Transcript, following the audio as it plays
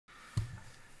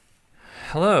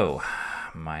Hello,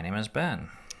 my name is Ben.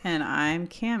 And I'm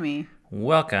Cammie.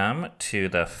 Welcome to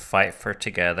the Fight for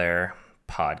Together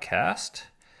podcast.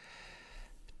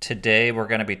 Today we're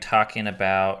going to be talking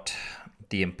about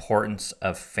the importance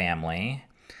of family.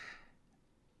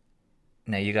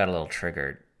 Now, you got a little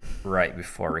triggered right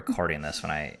before recording this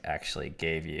when I actually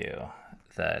gave you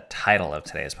the title of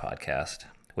today's podcast,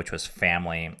 which was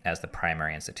Family as the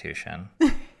Primary Institution.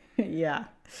 Yeah.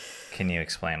 Can you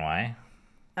explain why?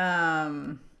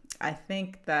 I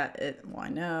think that I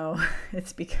know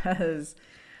it's because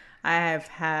I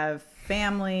have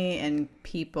family and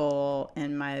people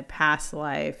in my past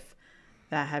life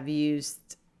that have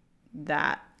used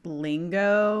that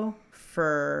lingo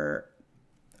for,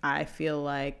 I feel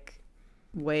like,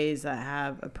 ways that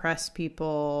have oppressed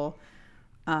people,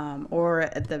 or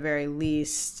at the very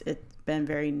least, it's been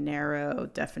very narrow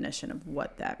definition of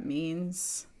what that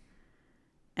means.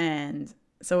 And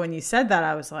so when you said that,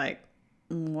 I was like,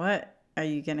 what are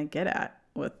you going to get at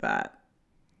with that?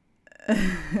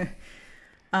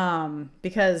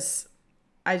 Because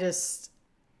I just,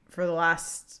 for the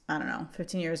last,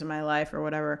 15 years of my life or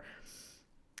whatever,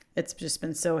 it's just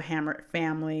been so hammered,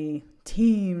 family,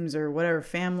 teams or whatever.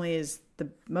 Family is the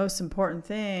most important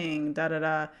thing,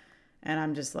 da-da-da. And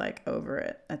I'm just like over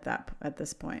it at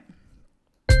this point.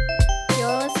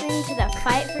 You're listening to the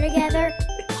Fight for Together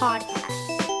podcast.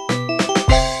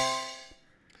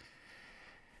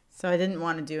 So I didn't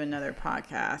want to do another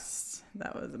podcast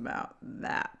that was about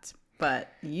that.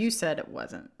 But you said it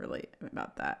wasn't really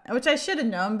about that, which I should have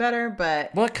known better, but...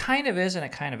 Well, it kind of is and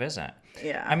it kind of isn't.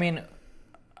 Yeah. I mean,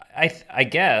 I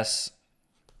guess,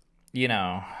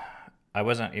 I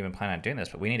wasn't even planning on doing this,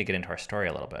 but we need to get into our story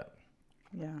a little bit.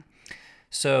 Yeah.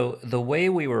 So the way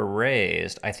we were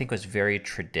raised, I think, was very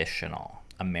traditional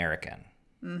American,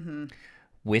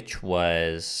 which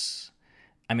was...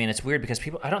 I mean, it's weird because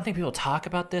I don't think people talk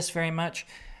about this very much,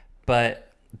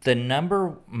 but the number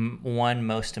one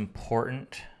most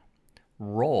important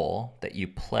role that you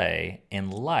play in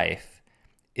life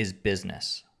is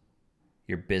business,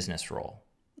 your business role.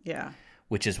 Yeah.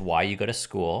 Which is why you go to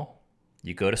school.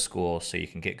 You go to school so you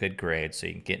can get good grades, so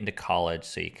you can get into college,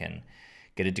 so you can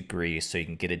get a degree, so you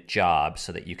can get a job,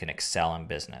 so that you can excel in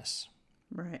business.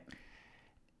 Right.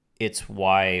 It's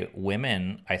why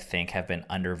women, I think, have been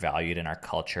undervalued in our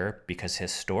culture because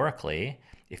historically,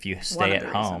 if you stay at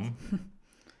home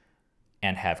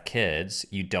and have kids,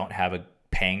 you don't have a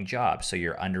paying job. So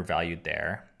you're undervalued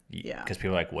there. Yeah. Because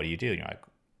people are like, what do you do? And you're like,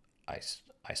 I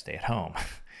stay at home.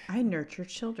 I nurture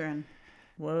children.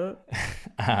 What?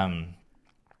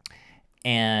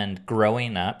 And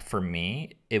growing up, for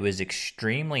me, it was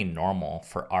extremely normal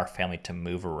for our family to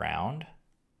move around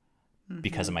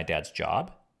because of my dad's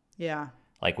job. Yeah.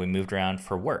 Like we moved around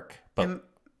for work. But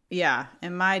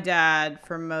and my dad,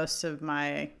 for most of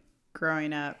my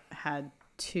growing up, had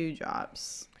 2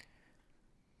 jobs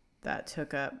that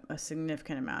took up a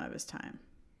significant amount of his time.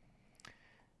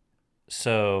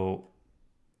 So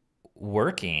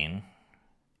working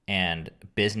and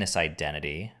business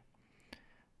identity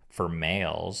for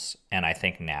males, and I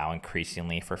think now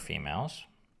increasingly for females,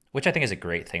 which I think is a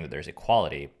great thing that there's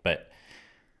equality,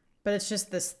 But it's just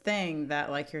this thing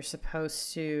that, like, you're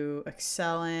supposed to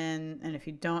excel in, and if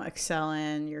you don't excel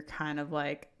in, you're kind of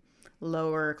like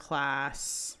lower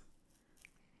class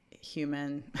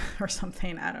human or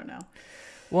something. I don't know.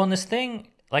 Well, and this thing,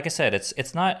 like I said,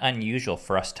 it's not unusual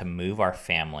for us to move our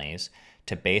families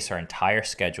to base our entire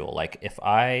schedule. Like if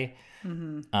I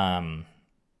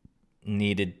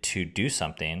needed to do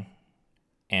something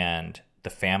and the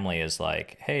family is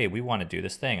like, hey, we want to do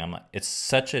this thing. I'm like, it's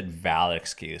such a valid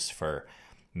excuse for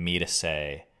me to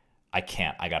say, I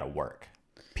can't, I got to work.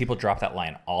 People drop that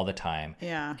line all the time.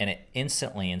 Yeah. And it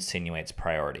instantly insinuates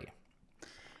priority.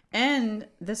 And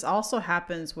this also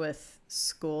happens with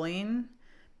schooling.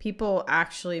 People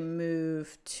actually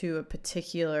move to a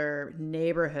particular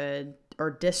neighborhood or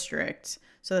district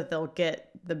so that they'll get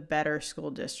the better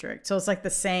school district. So it's like the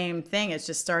same thing. It's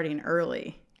just starting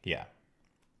early. Yeah.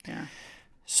 Yeah.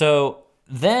 So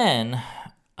then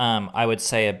I would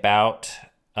say about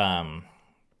 10,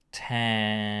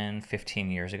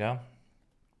 15 years ago,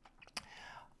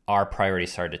 our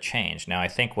priorities started to change. Now, I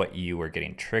think what you were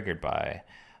getting triggered by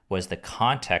was the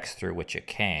context through which it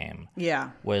came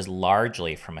was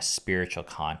largely from a spiritual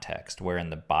context, where in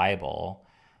the Bible,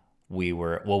 we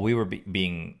were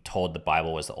being told the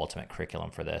Bible was the ultimate curriculum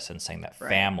for this and saying that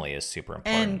family is super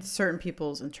important. And certain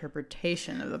people's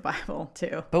interpretation of the Bible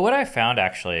too. But what I found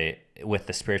actually with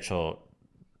the spiritual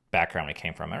background we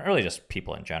came from, and really just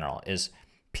people in general, is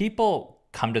people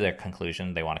come to their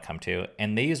conclusion they want to come to,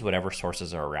 and they use whatever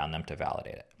sources are around them to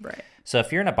validate it. Right. So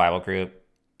if you're in a Bible group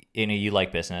you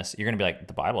like business, you're going to be like,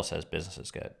 the Bible says business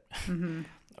is good.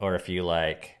 Or if you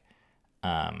like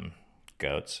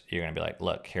goats, you're going to be like,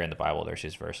 look, here in the Bible, there's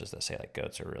these verses that say like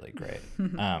goats are really great.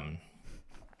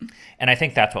 And I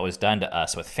think that's what was done to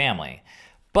us with family.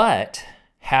 But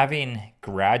having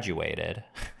graduated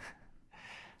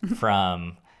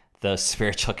from those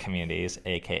spiritual communities,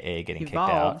 aka getting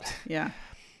Evolved. kicked out,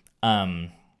 Yeah.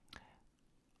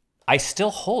 I still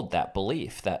hold that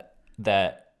belief that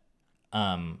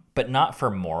but not for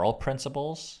moral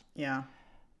principles. Yeah.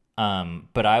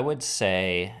 But I would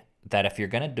say that if you're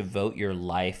going to devote your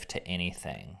life to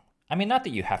anything, I mean, not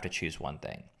that you have to choose one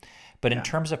thing, but in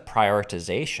terms of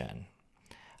prioritization,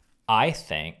 I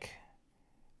think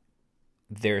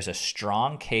there's a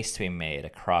strong case to be made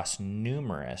across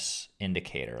numerous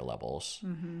indicator levels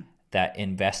that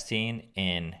investing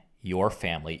in your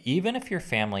family, even if your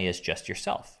family is just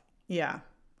yourself. Yeah.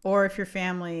 Or if your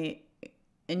family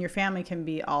can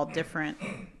be all different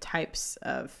types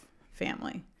of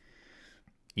family.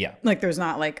 Yeah. Like there's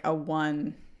not like a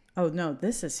one, oh no,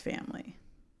 this is family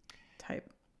type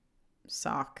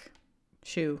sock,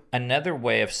 shoe. Another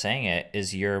way of saying it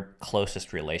is your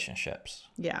closest relationships.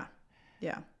 Yeah.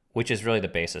 Yeah. Which is really the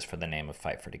basis for the name of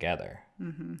Fight for Together.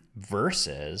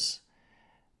 Versus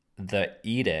the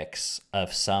edicts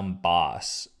of some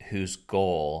boss whose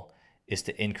goal is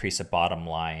to increase a bottom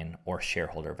line or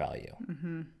shareholder value.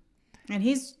 And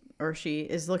he's or she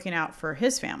is looking out for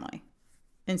his family,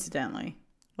 incidentally.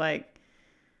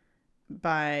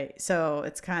 So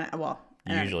it's kind of, well.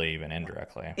 Usually even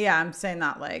indirectly. Yeah, I'm saying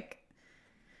not like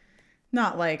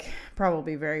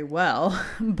probably very well,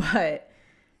 but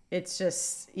it's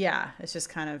just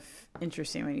kind of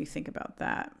interesting when you think about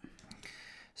that.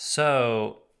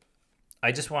 So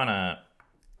I just want to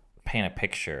paint a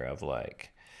picture of what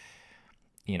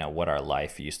our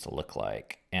life used to look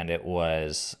like. And it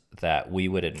was that we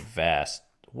would invest.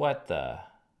 What the?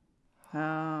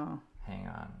 Oh. Hang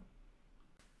on.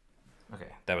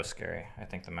 Okay, that was scary. I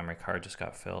think the memory card just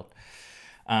got filled.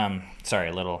 Sorry,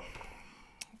 a little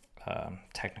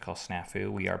technical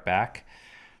snafu. We are back.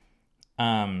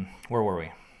 Where were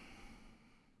we?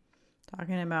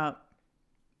 Talking about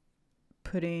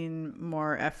putting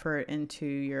more effort into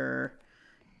your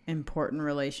important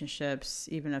relationships,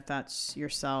 even if that's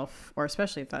yourself, or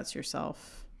especially if that's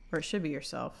yourself, or it should be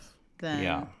yourself,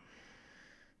 than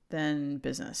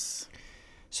business.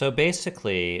 So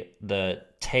basically, the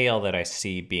tale that I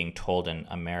see being told in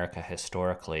America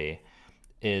historically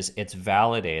is it's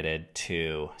validated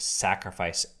to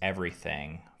sacrifice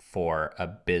everything for a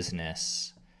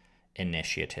business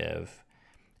initiative.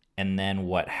 And then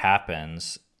what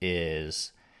happens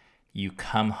is you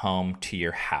come home to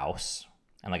your house.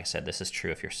 And like I said, this is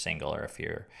true if you're single or if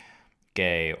you're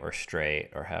gay or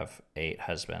straight or have 8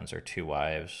 husbands or 2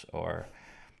 wives or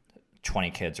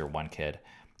 20 kids or 1 kid.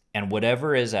 And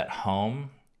whatever is at home,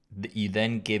 you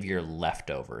then give your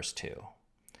leftovers to.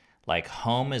 Like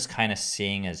home is kind of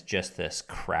seen as just this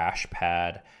crash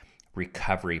pad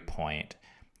recovery point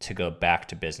to go back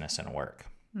to business and work.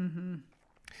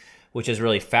 Which is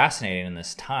really fascinating in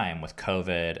this time with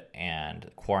COVID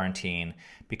and quarantine,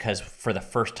 because for the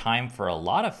first time for a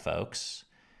lot of folks,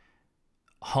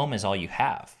 home is all you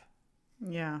have.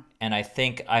 Yeah. And I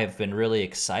think I've been really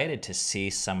excited to see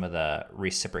some of the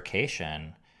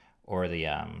reciprocation or the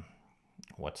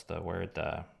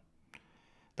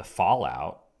the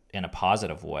fallout in a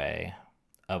positive way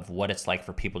of what it's like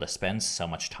for people to spend so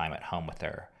much time at home with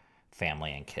their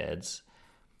family and kids.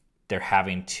 They're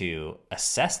having to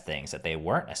assess things that they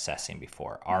weren't assessing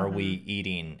before. Are we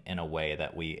eating in a way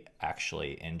that we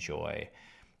actually enjoy?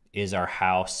 Is our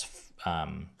house,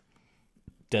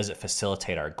 does it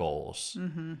facilitate our goals?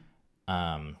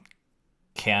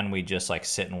 Can we just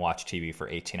sit and watch TV for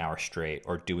 18 hours straight?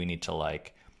 Or do we need to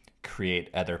create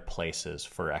other places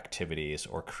for activities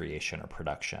or creation or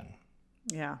production?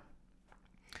 Yeah.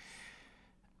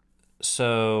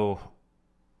 So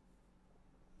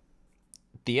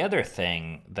the other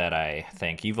thing that I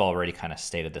think you've already kind of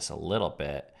stated this a little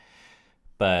bit,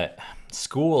 but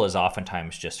school is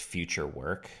oftentimes just future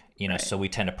work, right. So we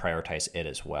tend to prioritize it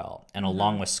as well. And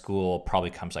along with school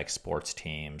probably comes sports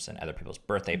teams and other people's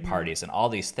birthday parties and all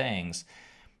these things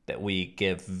that we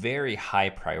give very high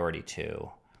priority to,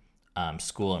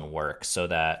 school and work, so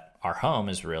that our home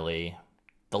is really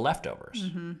the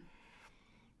leftovers.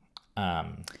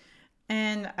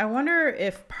 And I wonder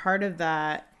if part of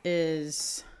that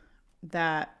is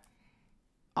that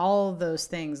all of those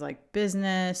things like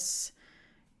business,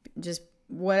 just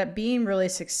being really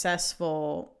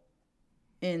successful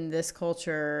in this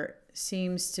culture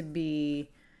seems to be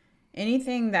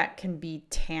anything that can be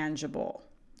tangible.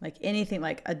 like anything,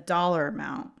 like a dollar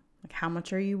amount, like how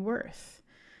much are you worth?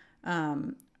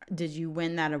 Did you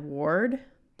win that award?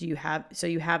 You have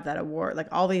that award, like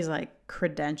all these like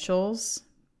credentials,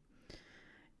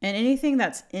 and anything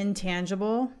that's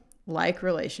intangible, like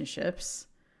relationships,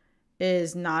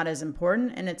 is not as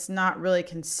important, and it's not really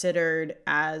considered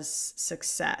as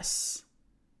success.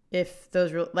 If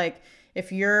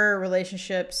if your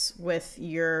relationships with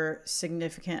your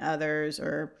significant others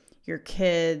or your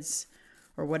kids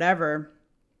or whatever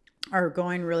are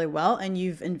going really well and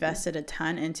you've invested a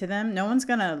ton into them, no one's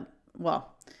gonna,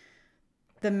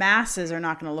 the masses are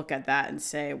not going to look at that and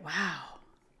say, wow,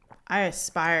 I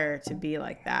aspire to be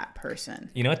like that person.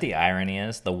 You know what the irony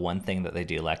is? The one thing that they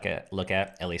do look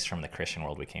at least from the Christian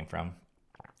world we came from,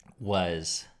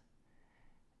 was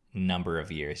number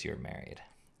of years you were married.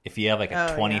 If you have like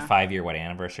a 25-year wedding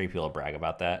anniversary, people brag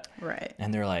about that. Right.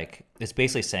 And they're like, it's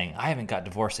basically saying, I haven't got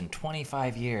divorced in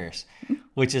 25 years,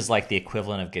 which is like the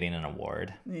equivalent of getting an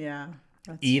award. Yeah.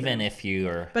 Even true. if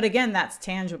you're... But again, that's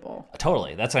tangible.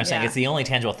 Totally. That's what I'm saying. It's the only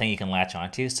tangible thing you can latch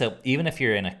onto. So even if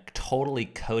you're in a totally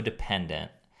codependent,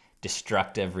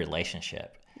 destructive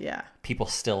relationship, people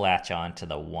still latch on to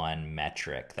the one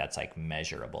metric that's like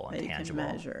measurable and tangible. You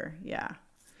can measure, yeah.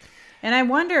 And I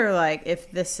wonder, like, if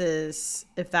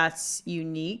that's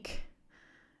unique,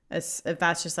 if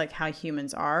that's just like how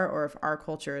humans are, or if our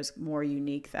culture is more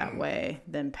unique that way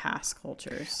than past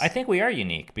cultures. I think we are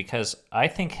unique because I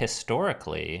think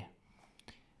historically,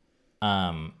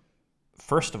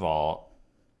 first of all,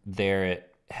 there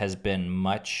has been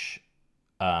much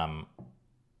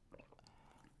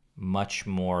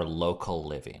more local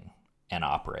living and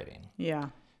operating. Yeah.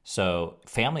 So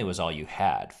family was all you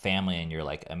had, family and your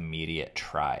like immediate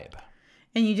tribe.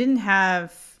 And you didn't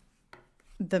have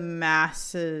the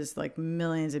masses, like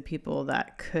millions of people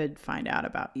that could find out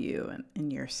about you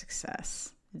and your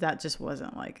success. That just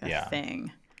wasn't like a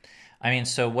thing. I mean,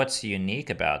 so what's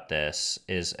unique about this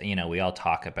is, we all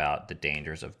talk about the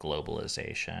dangers of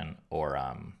globalization, or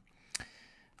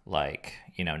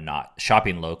not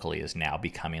shopping locally is now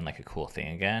becoming like a cool thing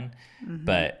again. Mm-hmm.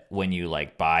 But when you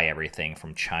like buy everything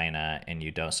from China and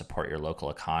you don't support your local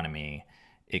economy,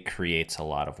 it creates a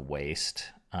lot of waste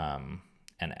and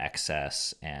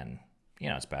excess, and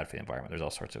it's bad for the environment. There's all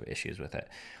sorts of issues with it.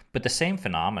 But the same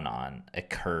phenomenon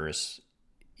occurs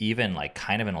even like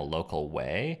kind of in a local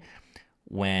way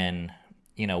when,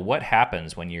 what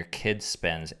happens when your kid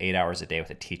spends 8 hours a day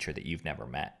with a teacher that you've never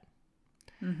met?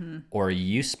 Mm-hmm. Or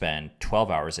you spend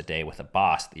 12 hours a day with a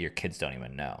boss that your kids don't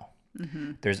even know.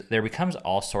 Mm-hmm. There becomes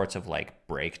all sorts of like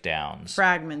breakdowns.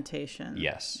 Fragmentation.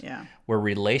 Yes. Yeah. Where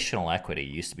relational equity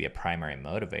used to be a primary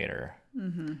motivator.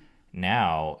 Mm-hmm.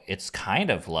 Now it's kind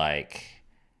of like,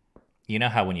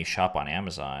 how when you shop on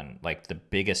Amazon, like the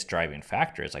biggest driving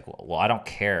factor is like, well, I don't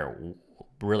care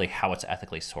really how it's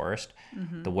ethically sourced.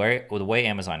 Mm-hmm. The way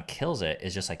Amazon kills it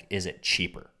is just like, is it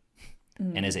cheaper?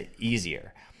 Mm-hmm. And is it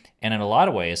easier? And in a lot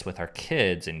of ways with our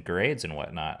kids and grades and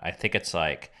whatnot, I think it's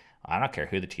like, I don't care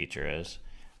who the teacher is.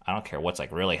 I don't care what's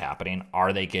like really happening.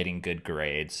 Are they getting good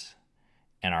grades?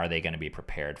 And are they going to be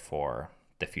prepared for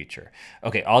the future?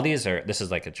 Okay, this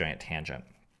is like a giant tangent.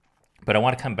 But I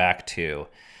want to come back to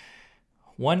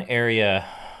one area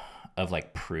of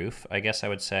like proof, I guess I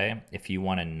would say, if you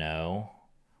want to know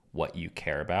what you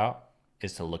care about,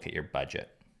 is to look at your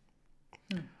budget.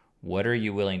 What are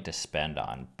you willing to spend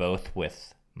on, both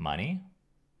with money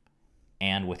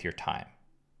and with your time?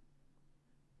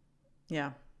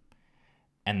 Yeah.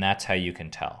 And that's how you can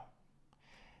tell.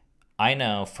 I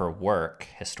know for work,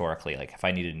 historically, like if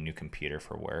I needed a new computer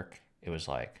for work, it was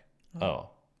like,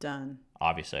 done.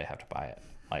 Obviously I have to buy it,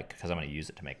 like, because I'm going to use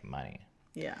it to make money.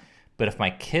 Yeah. But if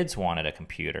my kids wanted a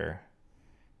computer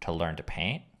to learn to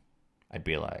paint, I'd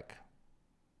be like,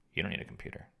 you don't need a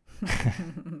computer.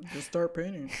 Just start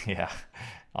painting. Yeah.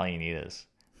 All you need is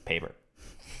paper.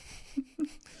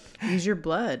 Use your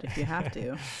blood if you have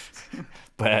to.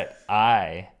 But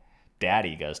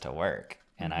daddy goes to work,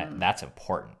 and that's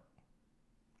important.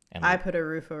 And I put a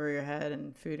roof over your head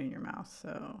and food in your mouth,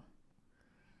 so.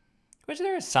 Which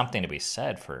there is something to be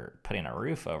said for putting a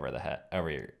roof over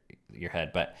your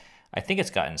head, but I think it's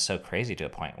gotten so crazy to a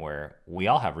point where we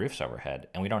all have roofs overhead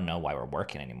and we don't know why we're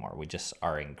working anymore. We just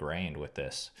are ingrained with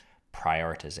this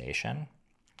prioritization.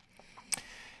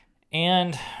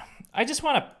 And I just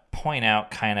want to point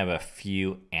out kind of a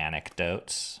few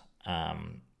anecdotes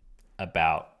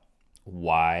about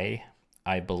why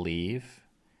I believe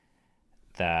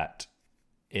that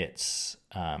it's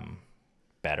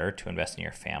better to invest in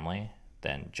your family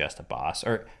than just a boss.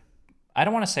 Or I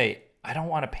don't want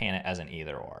to paint it as an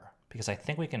either or. because I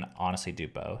think we can honestly do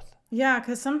both. Yeah,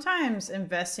 because sometimes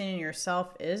investing in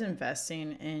yourself is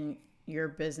investing in your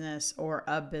business or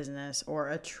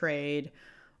a trade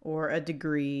or a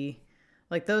degree.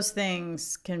 Like those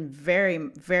things can very,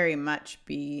 very much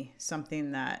be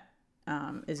something that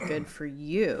is good for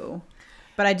you.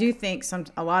 But I do think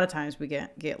a lot of times we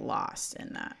get lost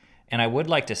in that. And I would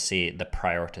like to see the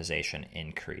prioritization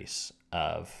increase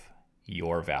of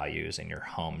your values and your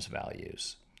home's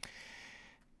values.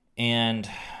 And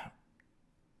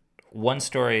one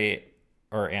story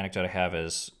or anecdote I have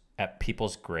is at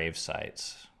people's grave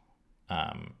sites,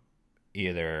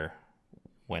 either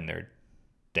when they're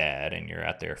dead and you're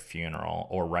at their funeral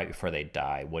or right before they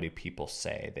die, what do people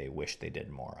say they wish they did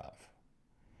more of?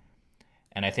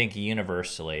 And I think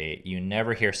universally, you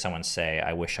never hear someone say,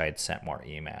 I wish I had sent more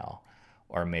email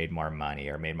or made more money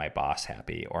or made my boss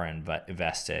happy or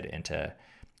invested into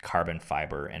carbon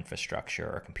fiber infrastructure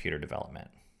or computer development.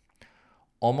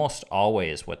 Almost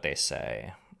always what they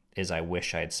say is, I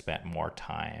wish I had spent more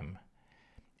time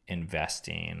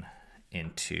investing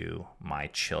into my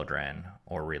children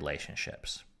or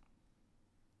relationships.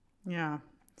 Yeah,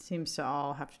 seems to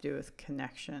all have to do with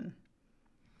connection.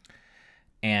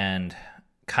 And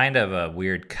kind of a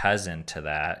weird cousin to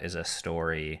that is a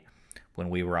story when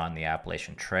we were on the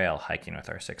Appalachian Trail hiking with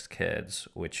our 6 kids,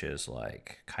 which is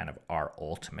like kind of our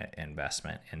ultimate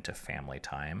investment into family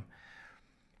time.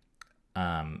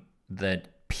 The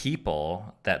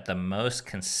people that the most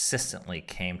consistently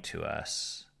came to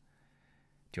us.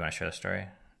 Do you want to share the story?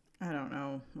 I don't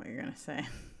know what you're going to say.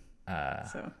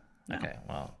 No. Okay,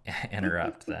 well,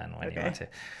 interrupt then when Okay. you want to.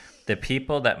 The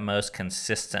people that most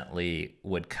consistently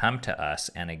would come to us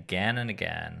and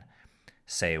again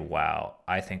say, wow,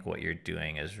 I think what you're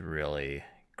doing is really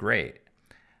great,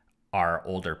 are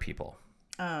older people.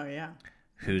 Oh, yeah.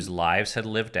 Whose lives had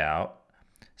lived out.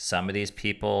 Some of these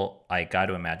people, I got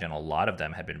to imagine a lot of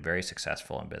them had been very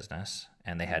successful in business,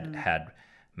 and they had had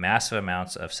massive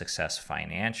amounts of success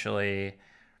financially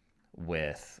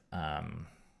with,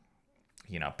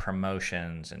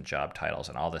 promotions and job titles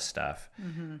and all this stuff.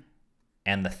 Mm-hmm.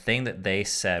 And the thing that they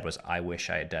said was, I wish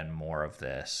I had done more of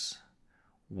this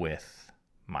with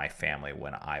my family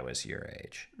when I was your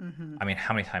age. Mm-hmm. I mean,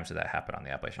 how many times did that happen on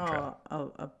the Appalachian Trail?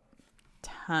 A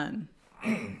ton.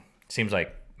 Seems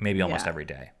like maybe almost every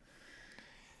day.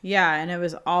 Yeah, and it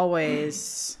was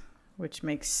always, which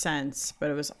makes sense,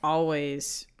 but it was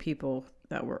always people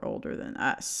that were older than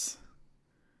us,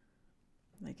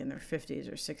 like in their 50s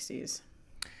or 60s.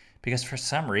 Because for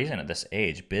some reason at this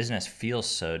age, business feels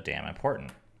so damn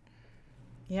important.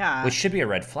 Yeah. Which should be a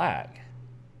red flag.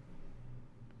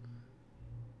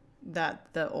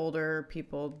 That the older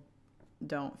people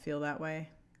don't feel that way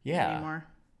anymore.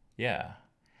 Yeah.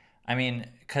 I mean,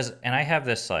 and I have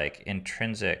this like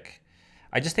intrinsic,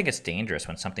 I just think it's dangerous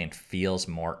when something feels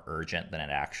more urgent than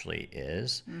it actually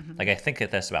is. Mm-hmm. Like I think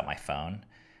that that's about my phone.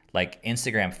 Like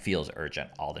Instagram feels urgent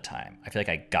all the time. I feel like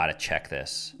I gotta check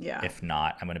this. Yeah. If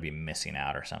not, I'm gonna be missing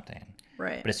out or something.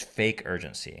 Right. But it's fake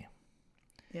urgency.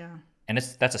 Yeah. And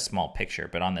that's a small picture,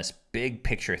 but on this big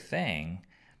picture thing,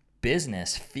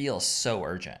 business feels so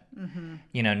urgent.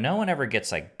 Mm-hmm. No one ever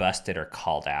gets like busted or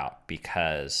called out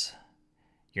because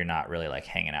you're not really like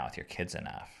hanging out with your kids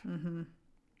enough. Mm-hmm.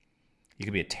 You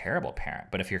could be a terrible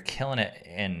parent, but if you're killing it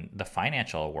in the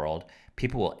financial world,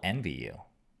 people will envy you.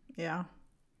 Yeah.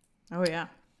 Oh, yeah.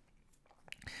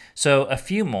 So a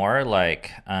few more,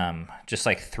 just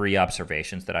like 3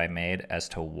 observations that I made as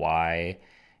to why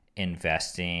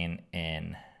investing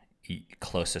in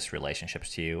closest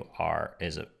relationships to you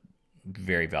is a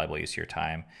very valuable use of your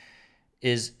time.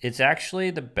 It's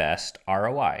actually the best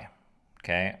ROI.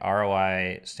 Okay,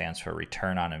 ROI stands for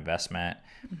return on investment.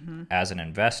 Mm-hmm. As an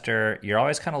investor, you're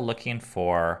always kind of looking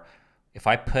for, if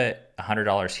I put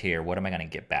 $100 here, what am I going to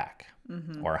get back?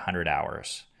 Mm-hmm. Or 100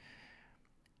 hours.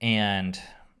 And,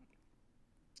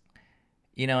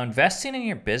 investing in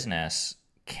your business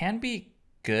can be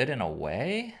good in a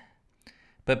way,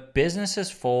 but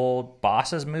businesses fold,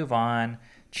 bosses move on.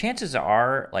 Chances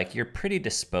are, like, you're pretty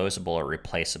disposable or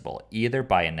replaceable, either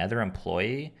by another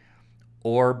employee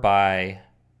or by,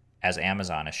 as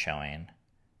Amazon is showing,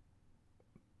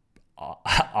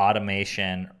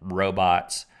 automation,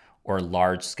 robots, or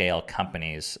large-scale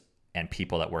companies and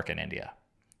people that work in India.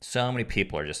 So many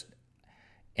people are just,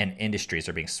 and industries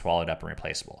are being swallowed up and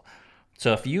replaceable.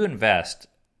 So if you invest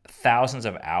thousands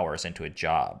of hours into a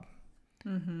job,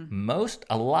 mm-hmm.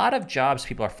 A lot of jobs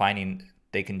people are finding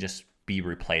they can just be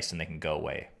replaced and they can go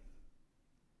away.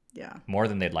 Yeah. More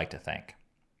than they'd like to think.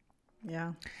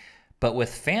 Yeah. But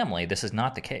with family, this is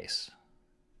not the case.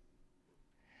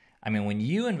 I mean, when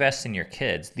you invest in your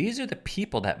kids, these are the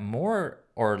people that more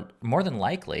than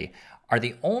likely are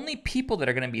the only people that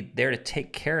are going to be there to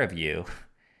take care of you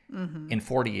in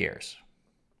 40 years.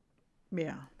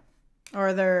 Yeah.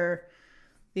 Or they're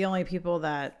the only people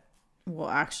that will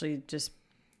actually just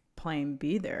plain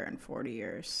be there in 40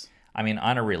 years. I mean,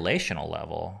 on a relational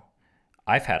level,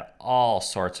 I've had all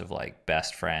sorts of like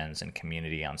best friends and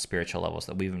community on spiritual levels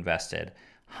that we've invested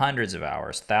hundreds of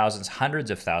hours, thousands, hundreds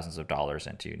of thousands of dollars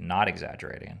into, not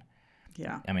exaggerating.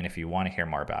 Yeah. I mean, if you want to hear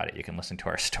more about it, you can listen to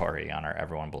our story on our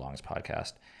Everyone Belongs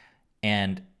podcast.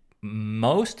 And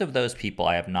most of those people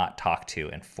I have not talked to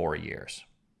in 4 years.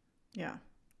 Yeah.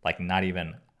 Like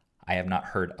I have not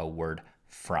heard a word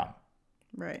from.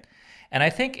 Right. And I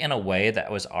think in a way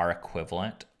that was our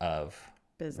equivalent of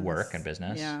Business. work and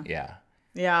business. Yeah. Yeah.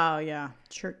 Yeah. Yeah.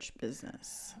 Church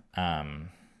business.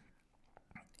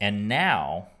 And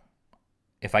now,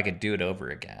 if I could do it over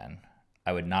again,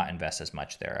 I would not invest as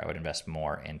much there. I would invest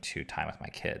more into time with my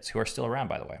kids, who are still around,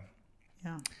 by the way.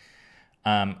 Yeah.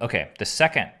 Okay, the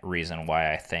second reason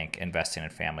why I think investing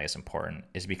in family is important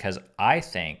is because I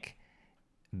think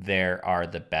there are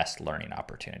the best learning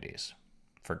opportunities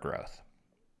for growth.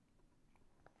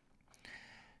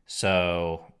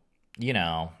 So,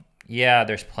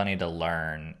 there's plenty to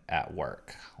learn at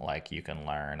work. Like you can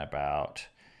learn about,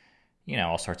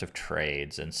 all sorts of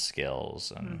trades and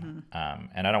skills, and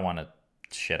I don't want to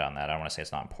shit on that. I don't want to say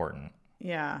it's not important.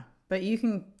 Yeah, but you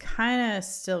can kind of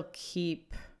still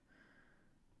keep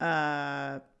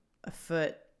a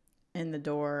foot in the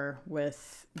door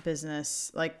with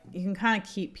business. Like you can kind of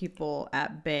keep people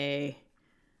at bay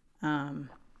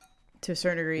to a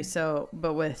certain degree. So,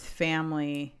 but with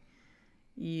family,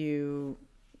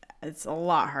 it's a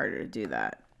lot harder to do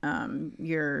that.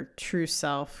 Your true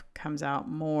self comes out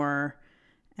more.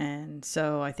 And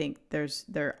so I think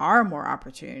there are more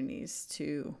opportunities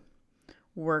to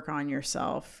work on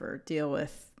yourself or deal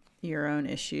with your own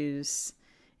issues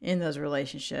in those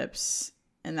relationships.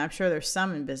 And I'm sure there's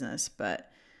some in business,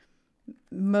 but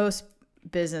most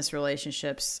business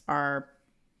relationships are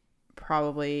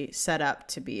probably set up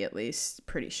to be at least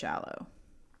pretty shallow.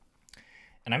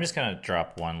 And I'm just going to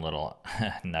drop one little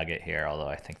nugget here, although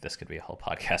I think this could be a whole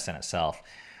podcast in itself,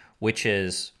 which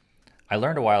is I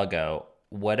learned a while ago,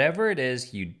 whatever it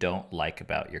is you don't like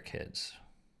about your kids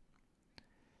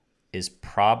is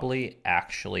probably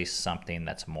actually something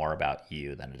that's more about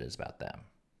you than it is about them.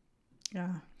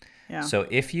 Yeah. Yeah. So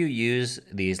if you use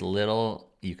these little,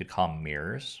 you could call them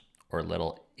mirrors or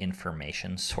little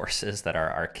information sources that are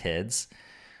our kids,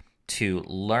 to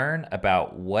learn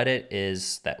about what it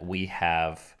is that we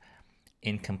have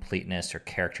incompleteness or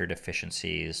character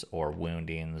deficiencies or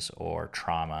woundings or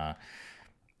trauma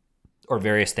or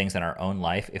various things in our own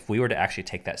life, if we were to actually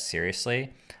take that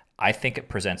seriously, I think it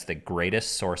presents the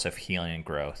greatest source of healing and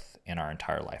growth in our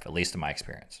entire life, at least in my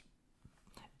experience.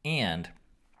 And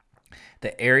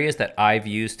the areas that I've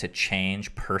used to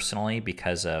change personally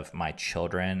because of my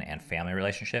children and family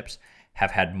relationships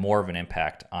have had more of an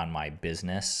impact on my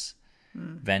business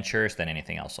ventures than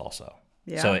anything else also.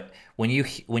 Yeah. So when you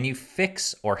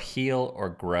fix or heal or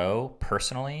grow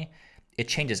personally, it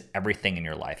changes everything in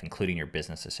your life, including your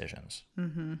business decisions.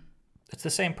 Mm-hmm. It's the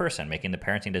same person making the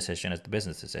parenting decision as the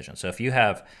business decision. So if you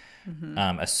have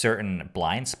a certain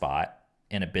blind spot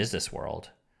in a business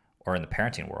world or in the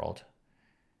parenting world,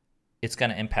 it's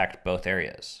going to impact both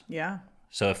areas. Yeah.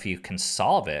 So if you can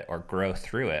solve it or grow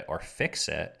through it or fix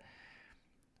it,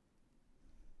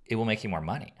 it will make you more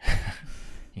money,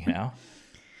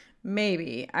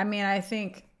 Maybe. I mean, I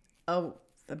think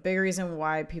the big reason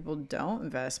why people don't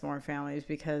invest more in family is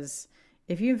because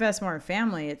if you invest more in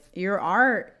family, it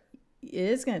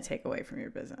is going to take away from your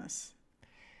business.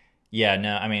 Yeah,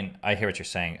 no, I mean, I hear what you're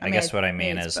saying. I guess what I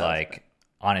mean is both, like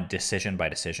on a decision by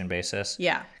decision basis.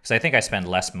 Yeah. Because I think I spend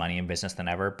less money in business than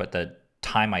ever, but the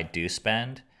time I do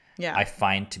spend, I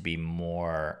find to be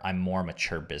I'm more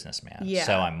mature businessman. Yeah.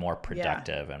 So I'm more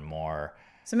productive and more.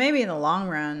 So maybe in the long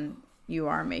run, you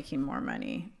are making more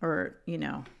money or,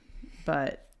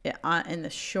 but in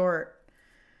the short,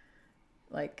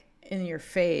 like in your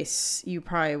face, you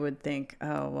probably would think,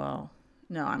 oh, well,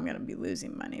 no, I'm going to be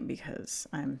losing money because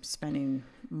I'm spending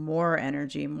more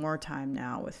energy, more time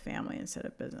now with family instead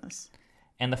of business.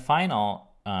 And the final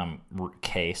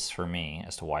case for me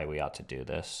as to why we ought to do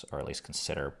this, or at least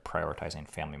consider prioritizing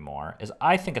family more, is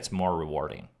I think it's more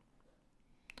rewarding.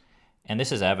 And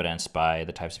this is evidenced by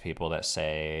the types of people that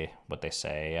say what they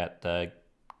say at the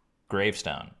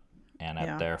gravestone and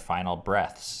at their final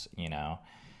breaths,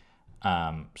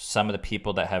 Some of the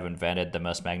people that have invented the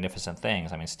most magnificent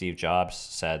things. I mean, Steve Jobs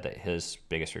said that his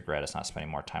biggest regret is not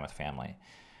spending more time with family.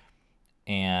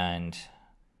 And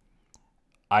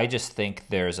I just think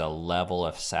there's a level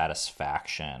of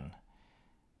satisfaction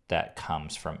that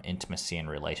comes from intimacy and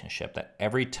relationship, that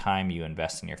every time you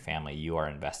invest in your family, you are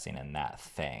investing in that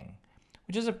thing,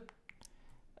 which is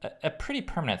a pretty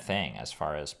permanent thing as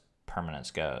far as permanence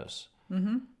goes.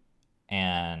 Mm-hmm.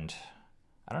 And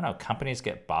I don't know, companies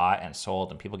get bought and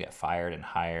sold and people get fired and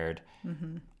hired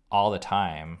all the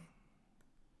time.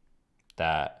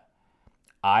 That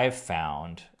I've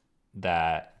found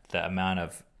that the amount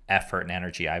of effort and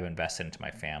energy I've invested into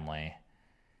my family,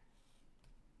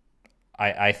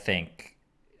 I think,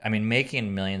 I mean,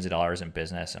 making millions of dollars in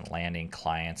business and landing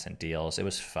clients and deals, it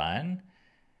was fun,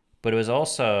 but it was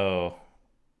also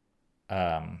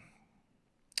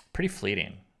pretty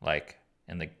fleeting, like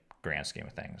in the grand scheme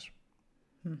of things.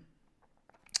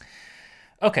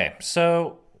 Okay,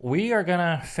 so we are going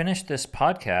to finish this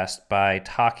podcast by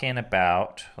talking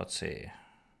about, let's see,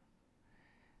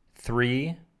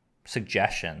 3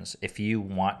 suggestions if you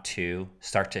want to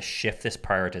start to shift this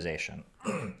prioritization.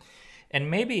 And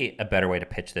maybe a better way to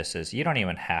pitch this is you don't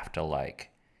even have to like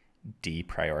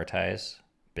deprioritize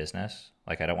business.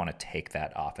 Like, I don't want to take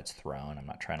that off its throne. I'm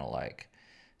not trying to like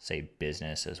say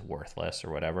business is worthless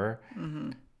or whatever.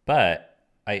 Mm-hmm. But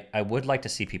I would like to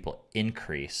see people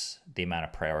increase the amount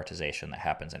of prioritization that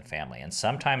happens in family. And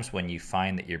sometimes when you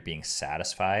find that you're being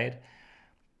satisfied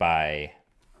by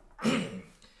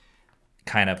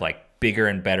kind of like bigger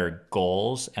and better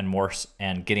goals and more,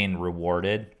 and getting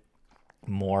rewarded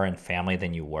more in family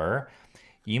than you were,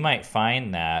 you might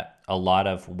find that a lot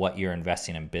of what you're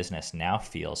investing in business now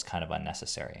feels kind of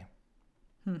unnecessary.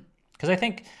 Because I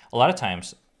think a lot of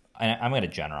times, and I'm going to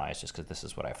generalize just because this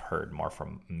is what I've heard more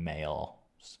from male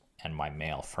and my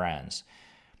male friends,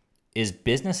 is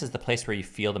business is the place where you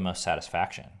feel the most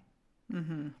satisfaction.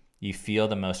 Mm-hmm. You feel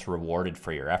the most rewarded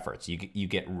for your efforts. You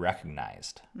get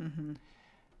recognized. Mm-hmm.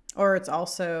 Or it's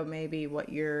also maybe what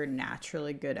you're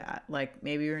naturally good at. Like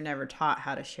maybe you're never taught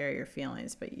how to share your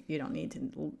feelings, but you don't need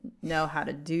to know how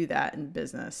to do that in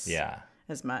business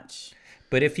as much.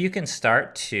 But if you can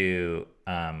start to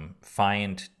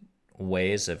find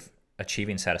ways of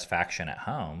achieving satisfaction at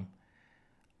home,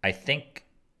 I think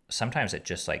sometimes it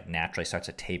just like naturally starts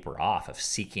to taper off of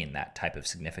seeking that type of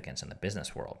significance in the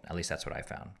business world. At least that's what I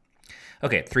found.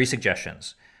 Okay, 3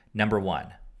 suggestions. Number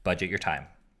 1, budget your time.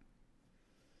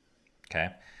 Okay.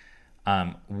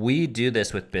 We do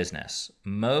this with business.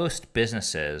 Most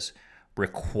businesses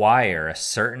require a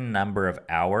certain number of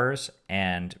hours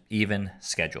and even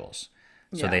schedules.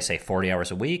 So they say 40 hours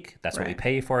a week. That's what we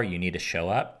pay you for. You need to show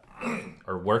up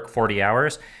or work 40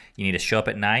 hours. You need to show up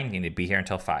at 9. You need to be here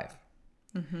until 5.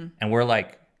 Mm-hmm. And we're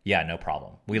like, yeah, no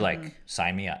problem. We like,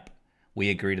 sign me up. We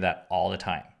agree to that all the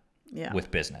time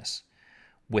with business.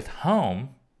 With home,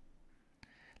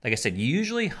 like I said,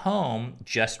 usually home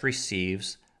just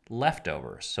receives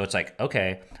leftovers. So it's like,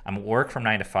 okay, I'm at work from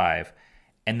 9 to 5.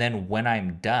 And then when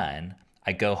I'm done,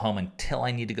 I go home until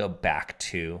I need to go back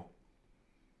to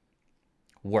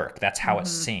work. That's how it's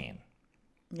seen.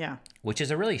 Yeah. Which is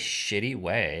a really shitty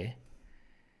way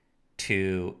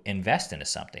to invest into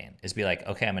something, is be like,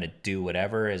 okay, I'm going to do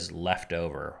whatever is left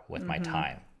over with my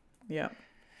time. Yeah.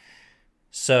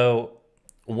 So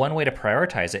one way to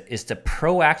prioritize it is to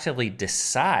proactively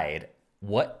decide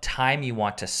what time you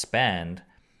want to spend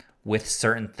with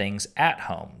certain things at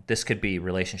home. This could be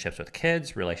relationships with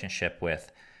kids, relationship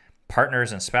with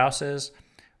partners and spouses,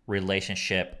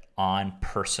 relationship on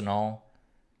personal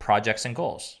projects and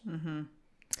goals. Mm-hmm.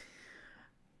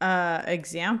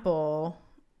 Example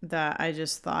that I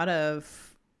just thought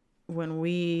of, when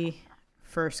we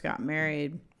first got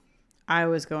married, I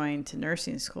was going to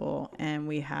nursing school and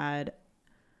we had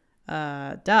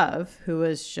Dove, who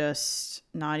was just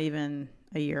not even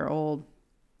a year old.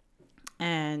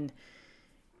 And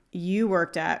you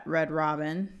worked at Red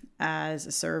Robin as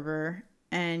a server,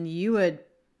 and you would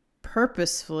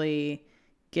purposefully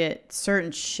get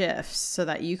certain shifts so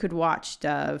that you could watch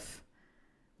Dove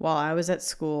while I was at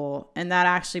school. And that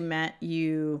actually meant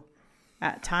you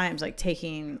at times like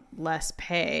taking less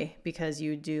pay because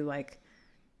you would do like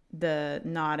the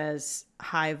not as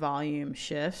high volume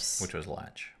shifts, Which was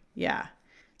lunch. Yeah.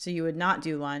 So you would not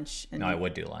do lunch. And I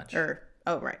would do lunch.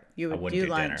 You would do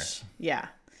lunch. Dinners. Yeah.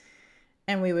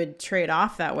 And we would trade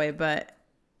off that way. But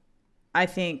I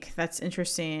think that's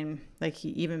interesting. Like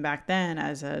even back then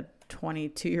as a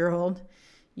 22-year-old,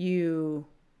 you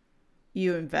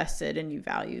invested and you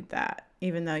valued that.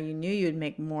 Even though you knew you'd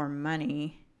make more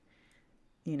money,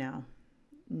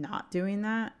 not doing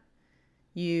that.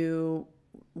 You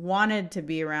wanted to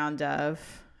be around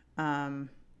Dove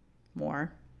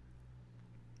more.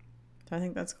 So I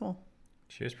think that's cool.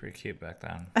 She was pretty cute back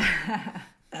then.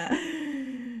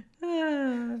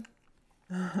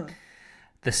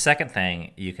 The second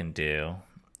thing you can do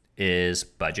is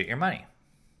budget your money.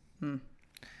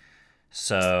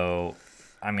 So,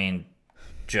 I mean,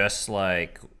 just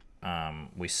like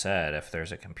we said, if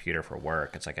there's a computer for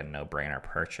work, it's like a no-brainer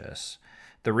purchase.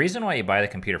 The reason why you buy the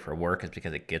computer for work is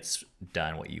because it gets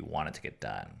done what you want it to get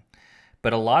done.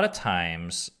 But a lot of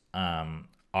times,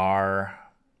 our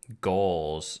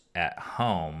goals at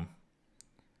home,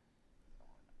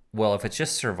 well, if it's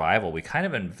just survival, we kind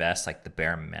of invest like the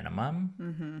bare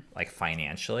minimum, like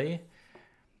financially.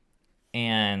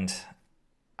 And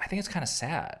I think it's kind of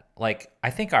sad. Like, I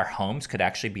think our homes could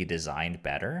actually be designed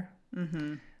better.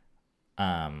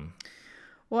 Well,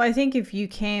 I think if you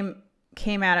came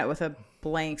at it with a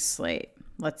blank slate,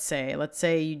 let's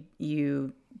say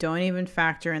you don't even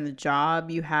factor in the job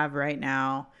you have right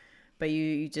now, but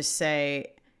you just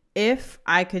say, if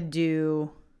I could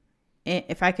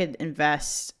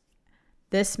invest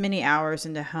this many hours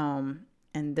into home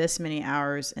and this many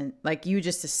hours, and like, you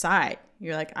just decide,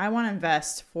 you're like, I want to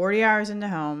invest 40 hours into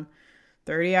home,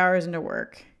 30 hours into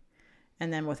work.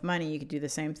 And then with money, you could do the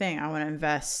same thing. I want to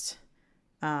invest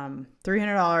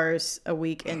 $300 a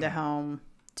week into home,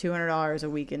 $200 a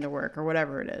week into work, or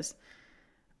whatever it is.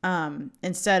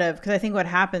 Instead of, because I think what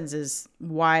happens is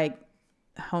why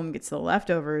home gets the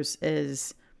leftovers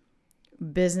is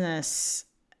business,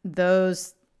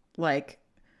 those, like,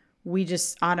 we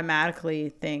just automatically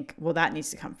think, well, that needs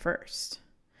to come first.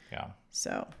 Yeah.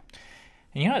 So.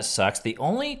 And you know what sucks? The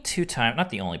only two times,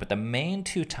 not the only, but the main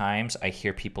two times I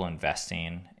hear people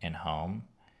investing in home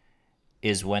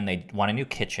is when they want a new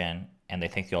kitchen and they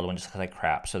think the old one just looks like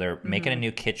crap. So they're making a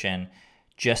new kitchen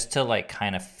just to, like,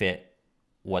 kind of fit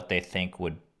what they think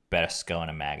would best go in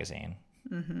a magazine.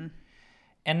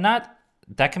 And that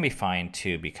can be fine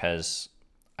too, because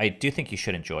I do think you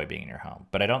should enjoy being in your home,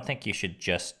 but I don't think you should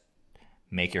just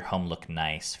make your home look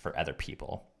nice for other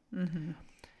people.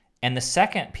 And the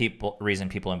second reason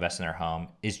people invest in their home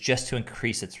is just to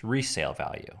increase its resale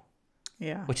value.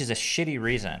 Yeah. Which is a shitty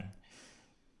reason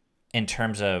in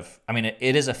terms of, I mean,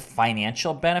 it is a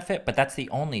financial benefit, but that's the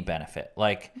only benefit.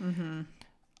 Like,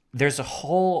 there's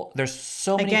so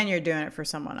many. Again, you're doing it for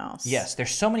someone else. Yes.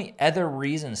 There's so many other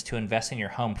reasons to invest in your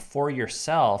home for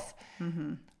yourself.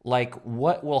 Like,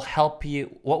 what will help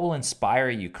you? What will inspire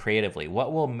you creatively?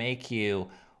 What will make you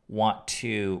want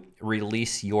to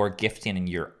release your gifting and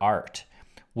your art?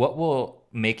 What will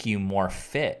make you more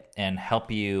fit and help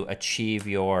you achieve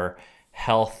your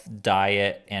health,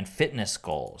 diet, and fitness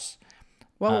goals?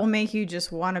 What will make you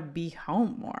just want to be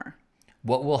home more?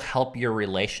 What will help your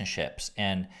relationships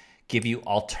and give you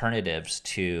alternatives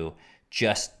to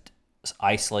just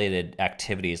isolated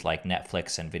activities like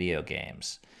Netflix and video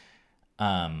games?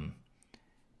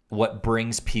 What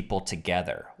brings people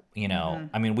together? You know,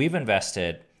 I mean, we've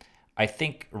invested, I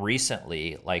think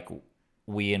recently, like,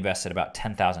 we invested about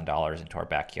 $10,000 into our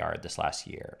backyard this last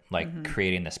year, like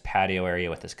creating this patio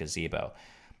area with this gazebo.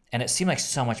 And it seemed like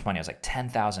so much money. It was like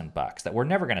 $10,000 that we're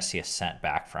never going to see a cent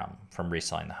back from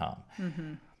reselling the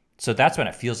home. So that's when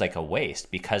it feels like a waste,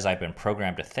 because I've been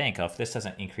programmed to think, oh, if this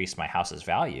doesn't increase my house's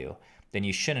value, then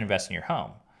you shouldn't invest in your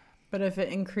home. But if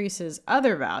it increases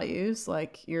other values,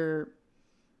 like your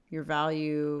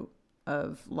value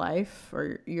of life,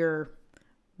 or your,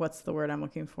 what's the word I'm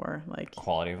looking for? Like,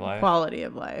 quality of life. Quality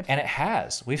of life. And it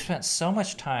has. We've spent so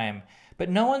much time, but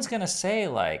no one's going to say,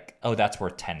 like, oh, that's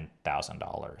worth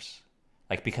 $10,000.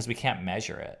 Like, because we can't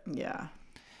measure it. Yeah.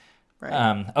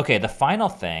 Right. Okay, the final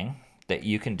thing that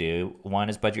you can do, 1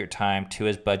 is budget your time, 2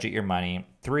 is budget your money,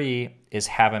 3 is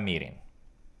have a meeting.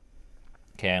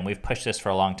 Okay, and we've pushed this for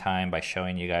a long time by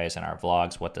showing you guys in our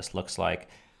vlogs what this looks like.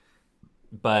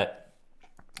 But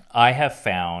I have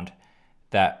found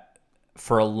that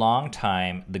for a long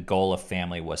time, the goal of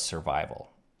family was survival.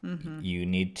 You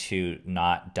need to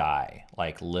not die,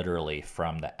 like literally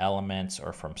from the elements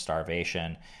or from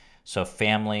starvation. So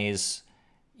families,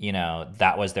 you know,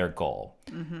 that was their goal.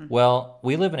 Well,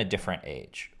 we live in a different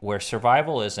age where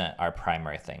survival isn't our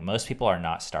primary thing. Most people are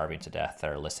not starving to death that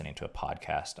are listening to a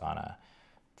podcast on a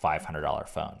 $500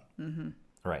 phone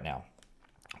right now.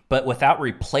 But without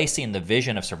replacing the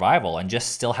vision of survival and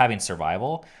just still having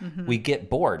survival, we get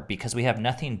bored because we have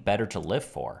nothing better to live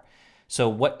for. So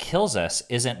what kills us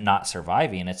isn't not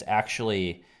surviving. It's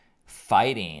actually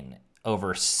fighting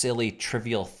over silly,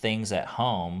 trivial things at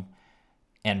home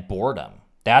and boredom.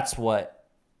 That's what,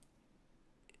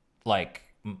 like,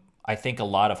 I think a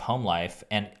lot of home life,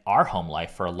 and our home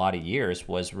life for a lot of years,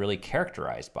 was really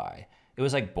characterized by. It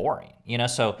was like boring, you know?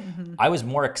 So I was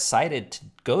more excited to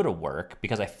go to work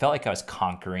because I felt like I was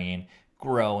conquering,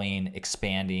 growing,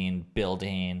 expanding,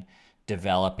 building,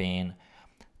 developing.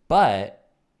 But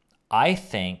I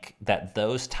think that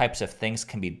those types of things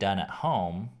can be done at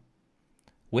home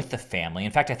with the family.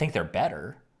 In fact, I think they're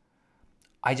better.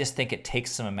 I just think it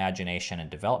takes some imagination and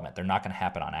development. They're not going to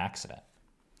happen on accident.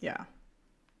 Yeah.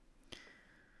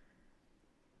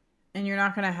 And you're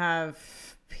not going to have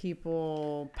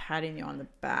people patting you on the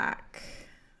back.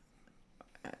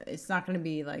 It's not going to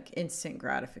be like instant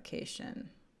gratification.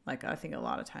 Like, I think a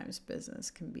lot of times business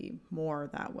can be more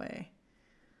that way.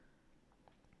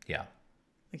 Yeah.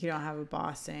 Like, you don't have a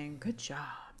boss saying, good job.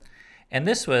 And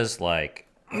this was like,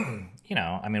 you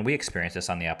know, I mean, we experienced this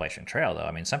on the Appalachian Trail, though.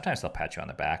 I mean, sometimes they'll pat you on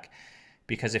the back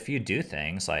because if you do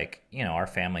things like, you know, our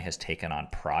family has taken on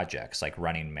projects like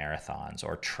running marathons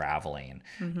or traveling,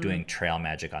 doing trail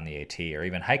magic on the AT or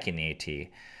even hiking the AT.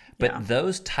 But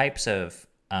those types of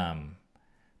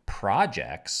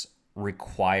projects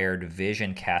required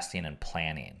vision casting and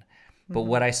planning. But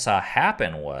what I saw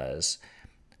happen was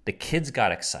the kids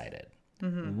got excited.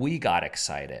 We got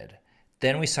excited.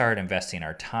 Then we started investing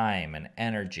our time and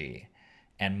energy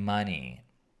and money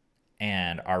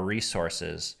and our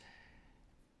resources.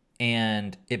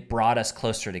 And it brought us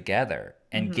closer together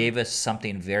and gave us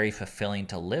something very fulfilling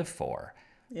to live for.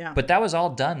 Yeah. But that was all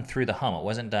done through the home. It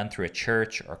wasn't done through a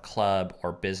church or club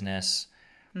or business.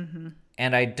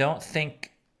 And I don't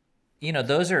think, you know,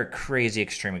 those are crazy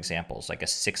extreme examples, like a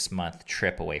 6-month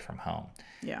trip away from home.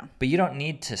 Yeah. But you don't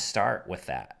need to start with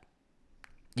that.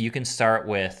 You can start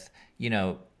with, you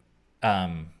know,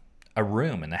 a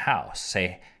room in the house.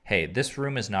 Say, hey, this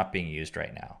room is not being used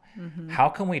right now. How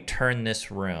can we turn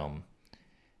this room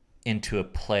into a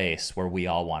place where we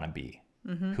all want to be?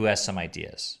 Who has some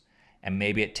ideas? And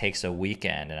maybe it takes a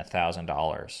weekend and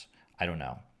 $1,000. I don't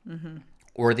know.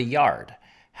 Or the yard.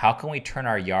 How can we turn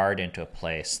our yard into a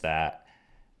place that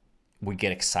we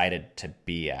get excited to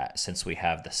be at since we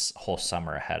have this whole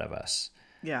summer ahead of us?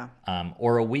 Yeah.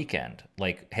 Or a weekend.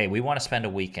 Like, hey, we want to spend a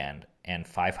weekend and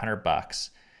 $500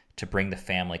 to bring the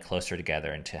family closer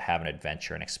together and to have an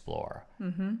adventure and explore.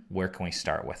 Where can we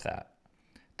start with that?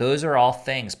 Those are all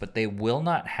things, but they will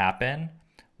not happen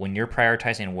when you're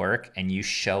prioritizing work and you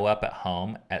show up at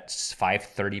home at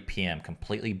 5:30 p.m.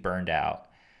 completely burned out.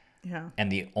 Yeah.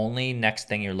 And the only next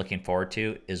thing you're looking forward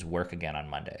to is work again on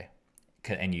Monday.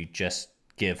 And you just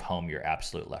give home your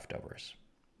absolute leftovers.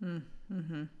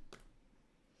 Doesn't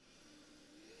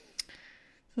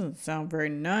sound very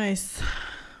nice.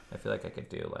 I feel like I could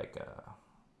do like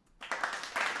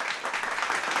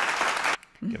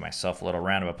give myself a little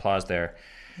round of applause there.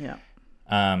 Yeah.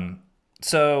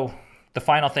 So the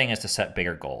final thing is to set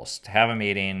bigger goals, to have a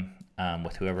meeting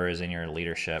with whoever is in your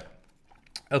leadership.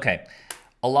 Okay.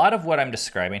 A lot of what I'm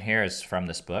describing here is from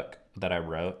this book that I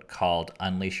wrote called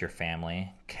Unleash Your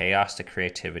Family, Chaos to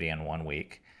Creativity in 1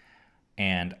 Week.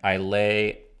 And I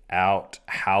lay out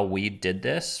how we did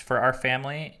this for our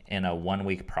family in a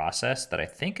 1-week process that I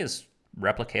think is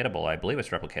replicatable. I believe it's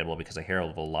replicatable because I hear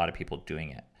of a lot of people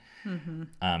doing it.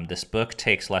 This book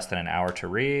takes less than an hour to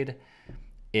read.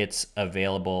 It's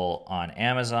available on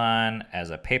Amazon as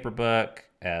a paper book,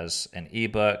 as an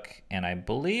ebook, and I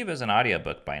believe as an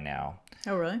audiobook by now.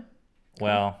 Oh, really?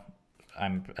 Well,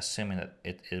 I'm assuming that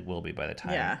it will be by the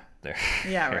time they're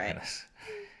right.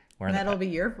 And that'll be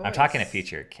your voice. I'm talking to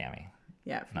future Cammie.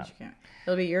 Yeah, future Cammie.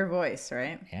 It'll be your voice,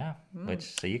 right? Yeah,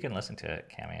 so you can listen to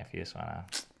it, Cammie, if you just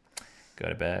want to go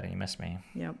to bed and you miss me.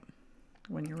 Yep.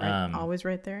 When you're right, always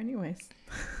right there anyways.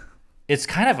 It's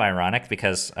kind of ironic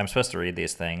because I'm supposed to read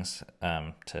these things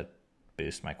to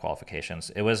boost my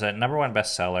qualifications. It was a #1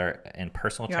 bestseller in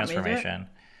personal transformation.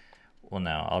 Well,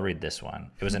 no, I'll read this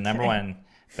one. It was a #1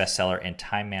 bestseller in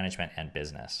time management and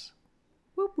business.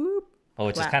 Whoop, whoop. Oh,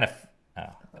 which is kind of,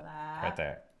 right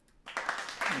there.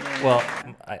 Yeah. Well,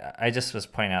 I just was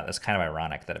pointing out it's kind of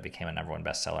ironic that it became a #1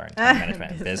 bestseller in time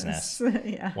management and business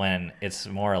when it's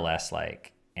more or less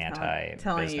like anti-business.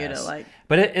 Telling you to like,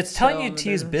 but it's telling you to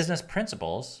use business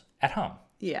principles at home.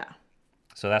 Yeah.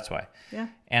 So that's why. Yeah.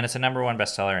 And it's a #1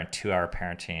 bestseller in 2-hour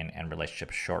parenting and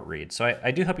relationship short read. So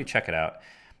I do hope you check it out.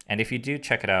 And if you do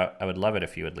check it out, I would love it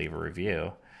if you would leave a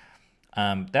review.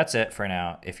 That's it for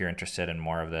now. If you're interested in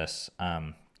more of this,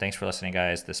 thanks for listening,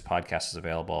 guys. This podcast is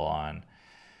available on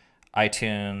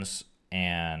iTunes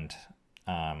and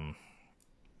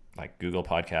like Google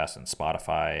Podcasts and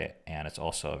Spotify, and it's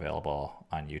also available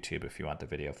on YouTube if you want the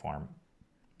video form.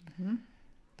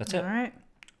 That's it. All right.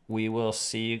 We will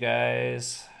see you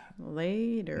guys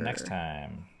later next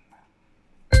time.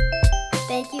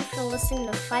 Thank you for listening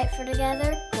to Fight for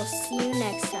Together. We'll see you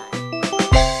next time.